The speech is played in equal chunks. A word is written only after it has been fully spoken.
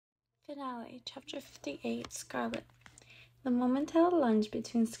Finale, Chapter 58, Scarlet. The momentary lunge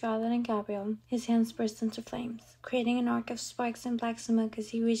between Scarlet and Gabriel, his hands burst into flames, creating an arc of sparks and black smoke as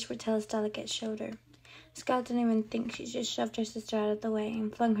he reached for Tella's delicate shoulder. Scarlet didn't even think. She just shoved her sister out of the way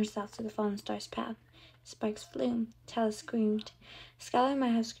and flung herself to the fallen star's path. Sparks flew. Tella screamed. Scarlet might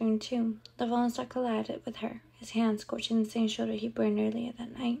have screamed too. The fallen star collided with her, his hand scorching the same shoulder he burned earlier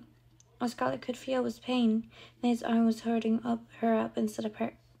that night. All Scarlet could feel was pain, and his arm was hurting her up instead of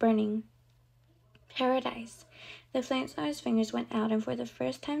burning. Paradise. The flames on his fingers went out, and for the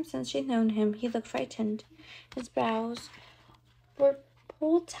first time since she'd known him, he looked frightened. His brows were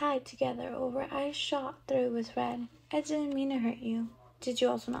pulled tight together, over eyes shot through with red. I didn't mean to hurt you. Did you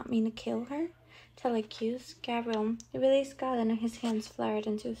also not mean to kill her? Tella accused. Gabriel released Scarlet, and his hands flared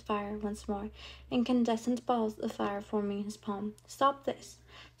into fire once more, incandescent balls of fire forming his palm. Stop this!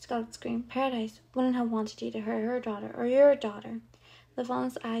 Scarlet screamed. Paradise wouldn't have wanted you to hurt her daughter, or your daughter. The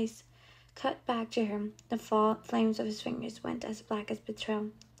fallen's eyes cut back to her. The flames of his fingers went as black as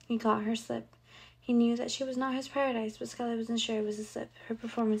betrayal. He caught her slip. He knew that she was not his Paradise, but Scarlet wasn't sure it was a slip. Her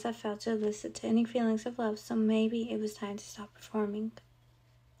performance had failed to elicit any feelings of love, so maybe it was time to stop performing.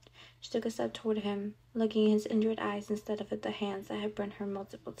 She took a step toward him, looking in his injured eyes instead of at the hands that had burned her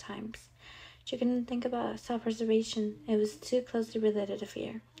multiple times. She couldn't think about self-preservation. It was too closely related to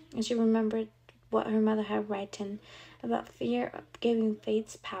fear. And she remembered what her mother had written about fear of giving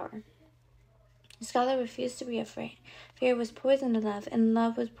fate's power. Scarlet refused to be afraid. Fear was poison to love, and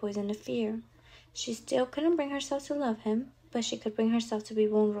love was poison to fear. She still couldn't bring herself to love him, but she could bring herself to be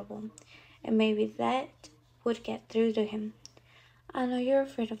vulnerable, and maybe that would get through to him. I know you're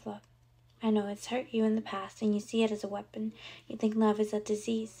afraid of love. I know it's hurt you in the past, and you see it as a weapon. You think love is a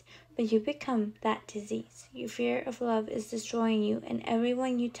disease, but you become that disease. Your fear of love is destroying you and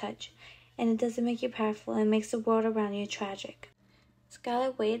everyone you touch, and it doesn't make you powerful. It makes the world around you tragic.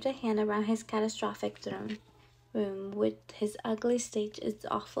 Scarlet waved a hand around his catastrophic throne room with his ugly stage, its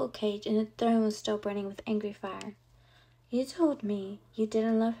awful cage, and the throne was still burning with angry fire. You told me you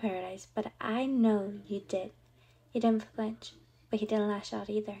didn't love Paradise, but I know you did. He didn't flinch, but he didn't lash out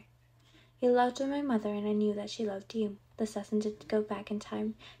either. You loved my mother, and I knew that she loved you. The assassin didn't go back in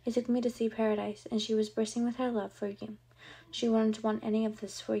time. He took me to see Paradise, and she was bursting with her love for you. She wouldn't want any of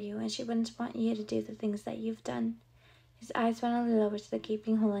this for you, and she wouldn't want you to do the things that you've done. His eyes finally lowered to the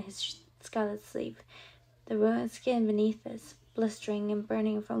gaping hole in his scarlet sleeve, the ruined skin beneath this, blistering and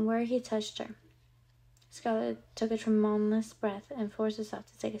burning from where he touched her. Scarlet took a tremendous breath and forced herself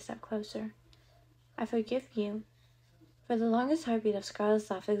to take a step closer. I forgive you. For the longest heartbeat of Scarlet's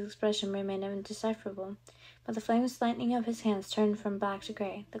life, his expression remained indecipherable, but the flames lightning of his hands turned from black to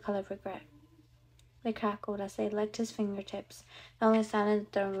gray, the color of regret. They crackled as they licked his fingertips, the only sound in the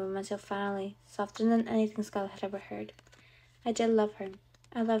throne room until finally, softer than anything Scarlet had ever heard. I did love her.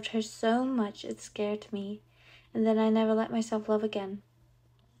 I loved her so much it scared me, and then I never let myself love again.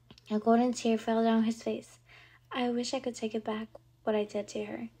 A golden tear fell down his face. I wish I could take it back, what I did to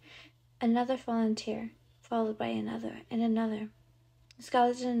her. Another fallen tear, followed by another and another.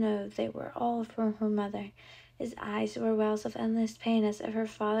 Scarlet didn't know they were all from her mother. His eyes were wells of endless pain, as if her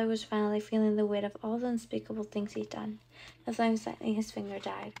father was finally feeling the weight of all the unspeakable things he'd done. The flames lightning his finger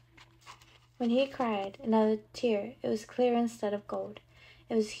died. When he cried another tear, it was clear instead of gold.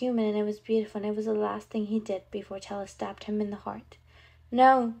 It was human, and it was beautiful, and it was the last thing he did before Tella stabbed him in the heart.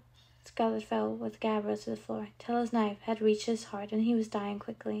 No! Scarlet fell with Garber to the floor. Tella's knife had reached his heart, and he was dying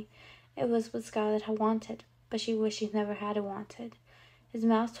quickly. It was what Scarlet had wanted, but she wished she never had wanted. His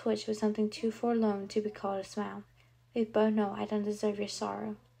mouth twitched with something too forlorn to be called a smile. We both know I don't deserve your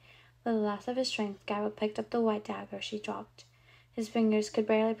sorrow. With the last of his strength, Garber picked up the white dagger she dropped. His fingers could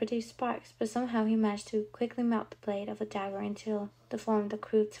barely produce sparks, but somehow he managed to quickly melt the blade of the dagger into the form that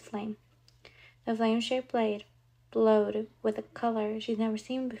crude flame. The flame-shaped blade glowed with a color she'd never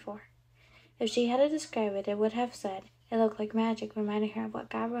seen before. If she had to describe it, it would have said it looked like magic, reminding her of what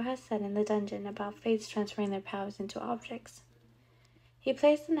Garber had said in the dungeon about fates transferring their powers into objects. He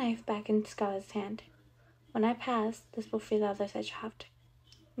placed the knife back in Scarlet's hand. When I pass, this will free the others I trapped.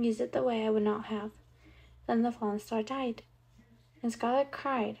 Use it the way I would not have. Then the fallen star died. And Scarlet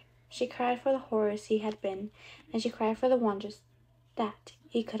cried. She cried for the horrors he had been, and she cried for the wonders that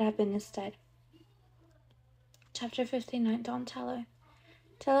he could have been instead. Chapter 59, Don't Tell Her.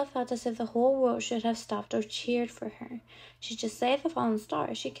 Tella felt as if the whole world should have stopped or cheered for her. She just saved the fallen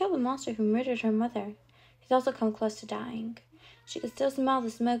star. She killed the monster who murdered her mother. He'd also come close to dying. She could still smell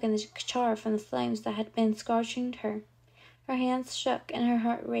the smoke and the char from the flames that had been scorching her. Her hands shook and her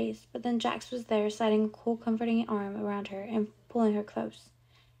heart raced, but then Jax was there, sliding a cool, comforting arm around her and pulling her close.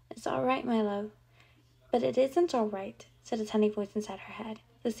 It's all right, my love. But it isn't all right, said a tiny voice inside her head.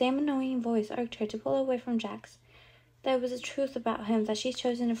 The same annoying voice urged her to pull away from Jax. There was a truth about him that she'd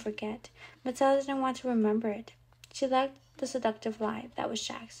chosen to forget, but Stella didn't want to remember it. She liked the seductive lie that was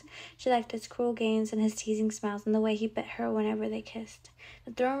Jax. She liked his cruel games and his teasing smiles and the way he bit her whenever they kissed.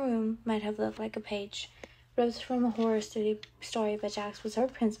 The throne room might have looked like a page ripped from a horror story, but Jax was her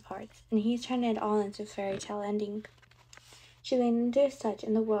Prince of Hearts, and he turned it all into a fairy tale ending. She leaned into his touch,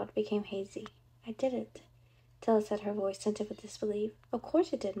 and the world became hazy. I did it, Stella said, her voice tinted with disbelief. Of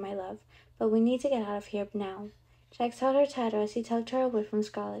course it did, my love, but we need to get out of here now. Jax held her tighter as he tugged her away from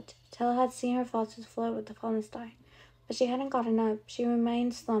Scarlet. Stella had seen her fall to the floor with the fallen star, but she hadn't gotten up. She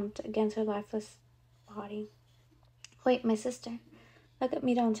remained slumped against her lifeless body. Wait, my sister. Look at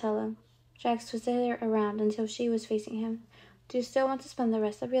me, don't tell her. Jax twisted her around until she was facing him. Do you still want to spend the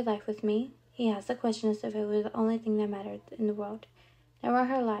rest of your life with me? He asked the question as if it were the only thing that mattered in the world. Never in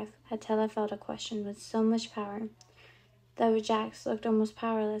her life had Stella felt a question with so much power. Though Jax looked almost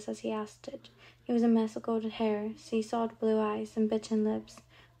powerless as he asked it. He was a mess of golden hair, seesawed blue eyes, and bitten lips.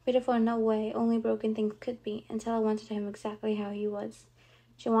 Beautiful in no way only broken things could be, and Stella wanted him exactly how he was.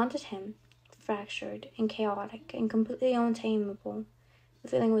 She wanted him, fractured and chaotic and completely untamable. The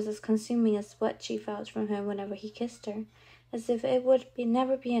feeling was as consuming as what she felt from him whenever he kissed her, as if it would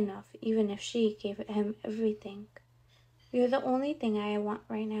never be enough, even if she gave him everything. You're the only thing I want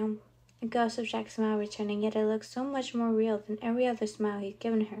right now. A ghost of Jack's smile returning, yet it looked so much more real than every other smile he'd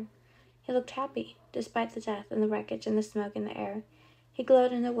given her. He looked happy, despite the death and the wreckage and the smoke in the air. He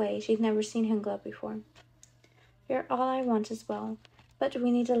glowed in a way she'd never seen him glow before. You're all I want as well, but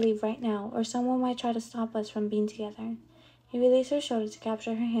we need to leave right now, or someone might try to stop us from being together. He released her shoulder to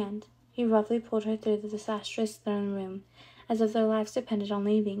capture her hand. He roughly pulled her through the disastrous throne room, as if their lives depended on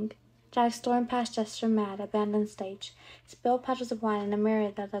leaving. Jack stormed past Jester's mad, abandoned stage, spilled puddles of wine in a mirror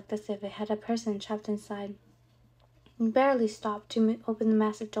that looked as if it had a person trapped inside. He barely stopped to open the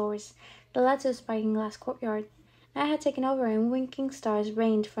massive doors that led to a sparkling glass courtyard. Night had taken over, and winking stars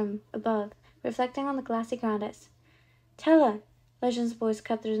rained from above, reflecting on the glassy ground as Tella! Legend's voice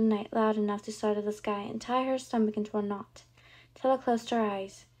cut through the night, loud enough to startle the sky and tie her stomach into a knot. Tella closed her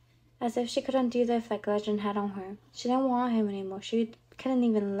eyes, as if she could undo the effect Legend had on her. She didn't want him anymore. She couldn't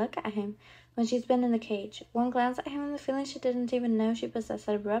even look at him when she'd been in the cage. One glance at him and the feeling she didn't even know she possessed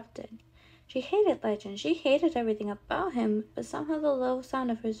had erupted. She hated Legend. She hated everything about him, but somehow the low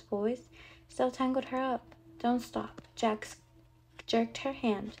sound of his voice still tangled her up. Don't stop. Jack jerked her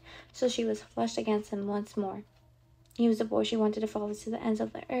hand so she was flushed against him once more. He was the boy she wanted to follow to the ends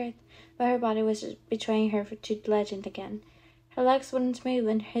of the earth, but her body was betraying her to Legend again. Her legs wouldn't move,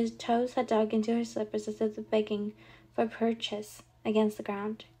 and his toes had dug into her slippers as if begging for purchase against the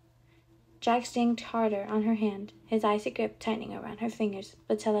ground. Jack yanked harder on her hand, his icy grip tightening around her fingers,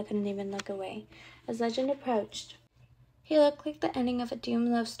 but Tella couldn't even look away. As Legend approached, he looked like the ending of a doomed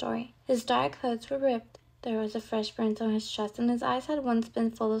love story. His dark clothes were ripped. There was a fresh burn on his chest, and his eyes had once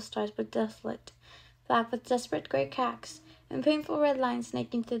been full of stars but desolate, black with desperate gray cracks, and painful red lines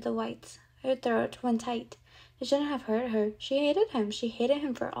snaking through the whites. Her throat went tight. It shouldn't have hurt her. She hated him. She hated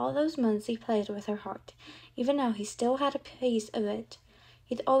him for all those months he played with her heart. Even now, he still had a piece of it.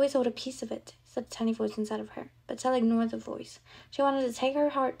 He'd always hold a piece of it, said a tiny voice inside of her. But Tella ignored the voice. She wanted to take her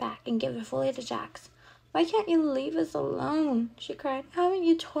heart back and give it fully to Jax. Why can't you leave us alone? She cried. Haven't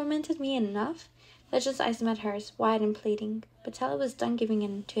you tormented me enough? Legend's eyes met hers, wide and pleading. But Tella was done giving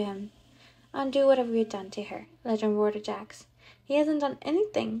in to him. Undo whatever you've done to her, Legend roared at Jax. He hasn't done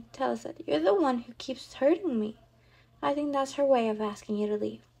anything, Tella said. You're the one who keeps hurting me. I think that's her way of asking you to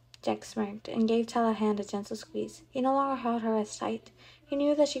leave. Jack smirked and gave Tella's hand a gentle squeeze. He no longer held her as tight. He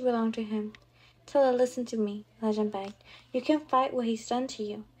knew that she belonged to him. Tella, listen to me, Legend begged. You can fight what he's done to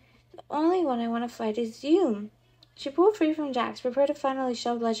you. The only one I want to fight is you. She pulled free from Jax, prepared to finally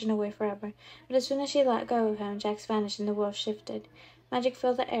shove Legend away forever. But as soon as she let go of him, Jax vanished and the world shifted. Magic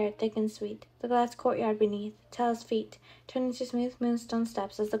filled the air, thick and sweet. The glass courtyard beneath, Tella's feet, turned into smooth moonstone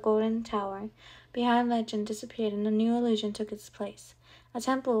steps as the golden tower behind Legend disappeared and a new illusion took its place. A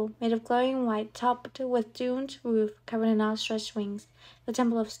temple made of glowing white, topped with domed roof, covered in outstretched wings. The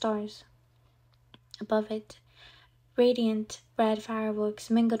Temple of Stars. Above it, radiant red fireworks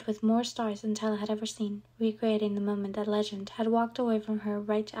mingled with more stars than Tella had ever seen, recreating the moment that Legend had walked away from her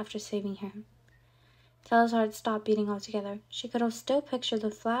right after saving her. Tella's heart stopped beating altogether. She could have still pictured the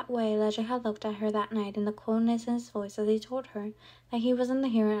flat way Legend had looked at her that night and the coldness in his voice as he told her that he wasn't the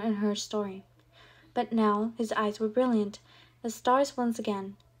hero in her story. But now his eyes were brilliant, as stars once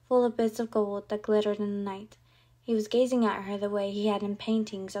again, full of bits of gold that glittered in the night. He was gazing at her the way he had in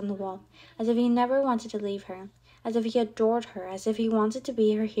paintings on the wall, as if he never wanted to leave her, as if he adored her, as if he wanted to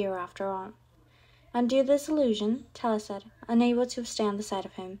be her hero after all. Undo this illusion, Tella said, unable to stand the sight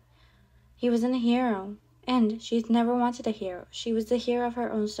of him. He wasn't a hero, and she'd never wanted a hero. She was the hero of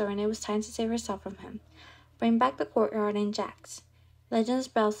her own story, and it was time to save herself from him. Bring back the courtyard and Jax. Legend's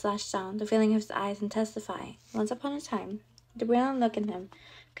bell flashed down, the feeling of his eyes intensifying. Once upon a time, the brilliant look in him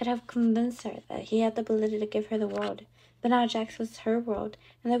could have convinced her that he had the ability to give her the world. But now Jax was her world,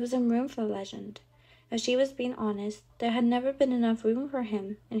 and there wasn't room for Legend. If she was being honest, there had never been enough room for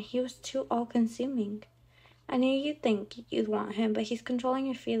him, and he was too all-consuming. I knew you'd think you'd want him, but he's controlling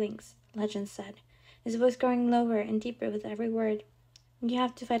your feelings, Legend said, his voice growing lower and deeper with every word. You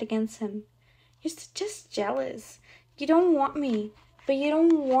have to fight against him. You're just jealous. You don't want me, but you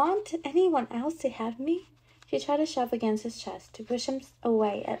don't want anyone else to have me? She tried to shove against his chest, to push him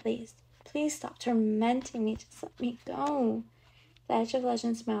away at least. Please stop tormenting me. Just let me go. The edge of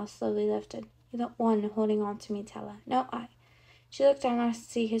Legend's mouth slowly lifted. You're the one holding on to me, Tella. No, I. She looked down to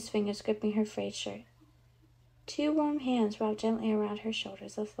see his fingers gripping her frayed shirt. Two warm hands wrapped gently around her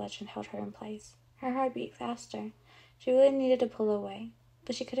shoulders as Legend held her in place. Her heart beat faster. She really needed to pull away,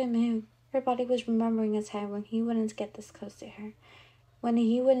 but she couldn't move. Her body was remembering a time when he wouldn't get this close to her, when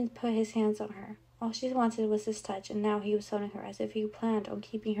he wouldn't put his hands on her. All she wanted was his touch, and now he was holding her as if he planned on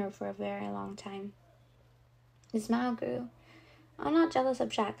keeping her for a very long time. His smile grew. I'm not jealous of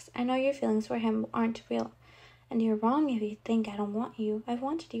Jax. I know your feelings for him aren't real. And you're wrong if you think I don't want you. I've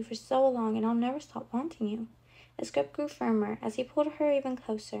wanted you for so long, and I'll never stop wanting you. His grip grew firmer as he pulled her even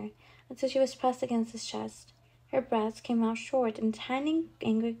closer, until she was pressed against his chest. Her breaths came out short in tiny,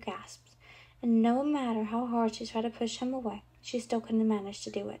 angry gasps, and no matter how hard she tried to push him away, she still couldn't manage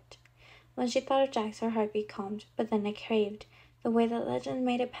to do it. When she thought of Jax, her heartbeat calmed, but then it craved, the way that Legend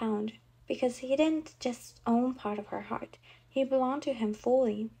made it pound, because he didn't just own part of her heart. He belonged to him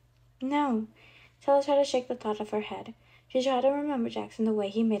fully. No. Tella tried to shake the thought of her head. She tried to remember Jax and the way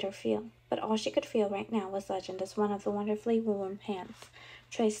he made her feel, but all she could feel right now was Legend as one of the wonderfully warm hands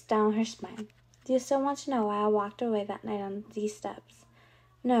traced down her spine. Do you still want to know why I walked away that night on these steps?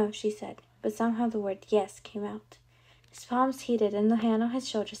 No, she said, but somehow the word yes came out. His palms heated and the hand on his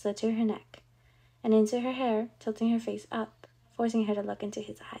shoulder slid to her neck and into her hair, tilting her face up, forcing her to look into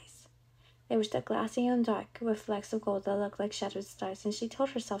his eyes. They were still glassy and dark, with flecks of gold that looked like shattered stars, and she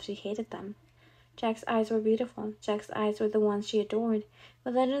told herself she hated them. Jack's eyes were beautiful. Jack's eyes were the ones she adored,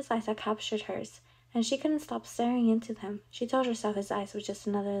 but Legend's eyes had captured hers, and she couldn't stop staring into them. She told herself his eyes were just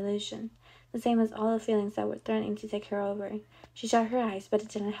another illusion, the same as all the feelings that were threatening to take her over. She shut her eyes, but it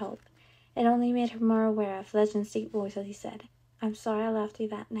didn't help. It only made her more aware of Legend's deep voice as he said, I'm sorry I left you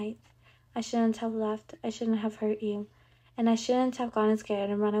that night. I shouldn't have left. I shouldn't have hurt you. And I shouldn't have gone scared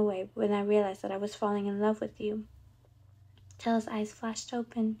and run away when I realized that I was falling in love with you. Tella's eyes flashed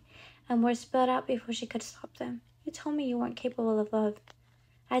open, and words spilled out before she could stop them. You told me you weren't capable of love.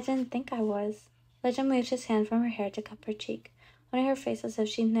 I didn't think I was. Legend moved his hand from her hair to cup her cheek, holding her face as if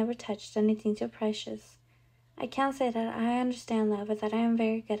she'd never touched anything so precious. I can't say that I understand love or that I am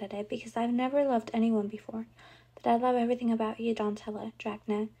very good at it, because I've never loved anyone before. But I love everything about you, Donatella,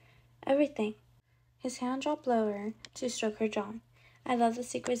 Drachna. Everything. His hand dropped lower to stroke her jaw. I love the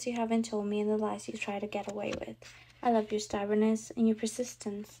secrets you haven't told me and the lies you try to get away with. I love your stubbornness and your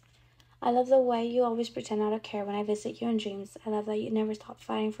persistence. I love the way you always pretend not to care when I visit you in dreams. I love that you never stop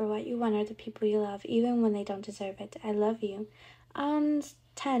fighting for what you want or the people you love, even when they don't deserve it. I love you. I don't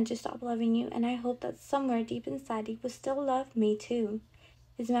intend to stop loving you, and I hope that somewhere deep inside you will still love me too.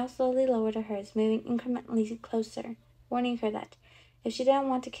 His mouth slowly lowered to hers, moving incrementally closer, warning her that if she didn't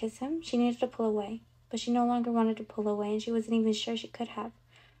want to kiss him, she needed to pull away. But she no longer wanted to pull away, and she wasn't even sure she could have.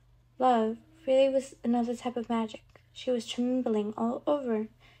 Love really was another type of magic. She was trembling all over,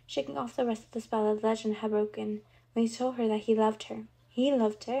 shaking off the rest of the spell that Legend had broken when he told her that he loved her. He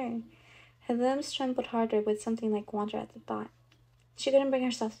loved her. Her limbs trembled harder with something like wonder at the thought. She couldn't bring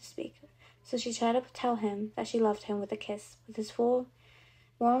herself to speak, so she tried to tell him that she loved him with a kiss, with his full,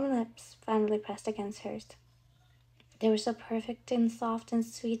 warm lips finally pressed against hers. They were so perfect and soft and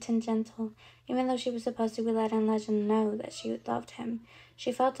sweet and gentle. Even though she was supposed to be letting Legend know that she loved him,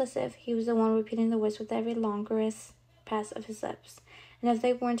 she felt as if he was the one repeating the words with every longerous press of his lips, and if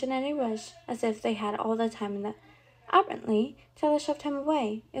they weren't in any rush, as if they had all the time in the... Apparently, Tella shoved him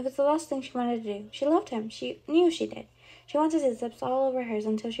away. It was the last thing she wanted to do. She loved him. She knew she did. She wanted his lips all over hers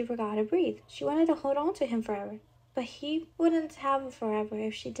until she forgot how to breathe. She wanted to hold on to him forever. But he wouldn't have it forever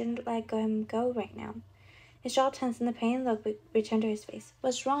if she didn't let him go right now. His jaw tensed and the pain look returned to his face.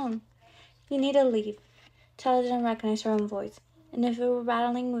 What's wrong? You need to leave. Tella didn't recognize her own voice, and if it were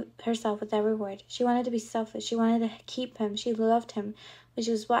battling herself with every word, she wanted to be selfish. She wanted to keep him. She loved him, which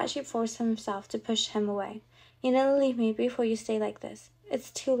was why she forced herself to push him away. You need to leave me before you stay like this. It's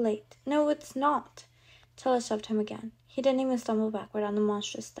too late. No, it's not. Tella shoved him again. He didn't even stumble backward on the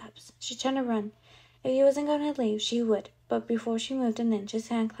monstrous steps. She turned to run. If he wasn't going to leave, she would, but before she moved an inch, his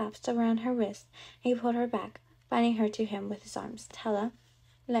hand clasped around her wrist, and he pulled her back, binding her to him with his arms. Tella,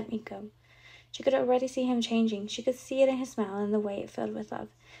 let me go. She could already see him changing. She could see it in his smile and the way it filled with love,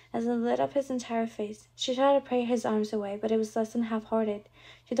 as it lit up his entire face. She tried to pray his arms away, but it was less than half-hearted.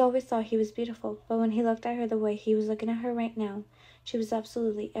 She'd always thought he was beautiful, but when he looked at her the way he was looking at her right now, she was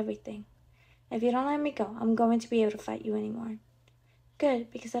absolutely everything. If you don't let me go, I'm going to be able to fight you anymore. Good,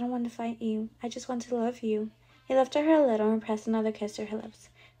 because I don't want to fight you. I just want to love you. He lifted her a little and pressed another kiss to her lips.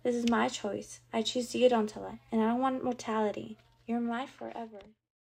 This is my choice. I choose you, Tella, and I don't want mortality. You're mine forever.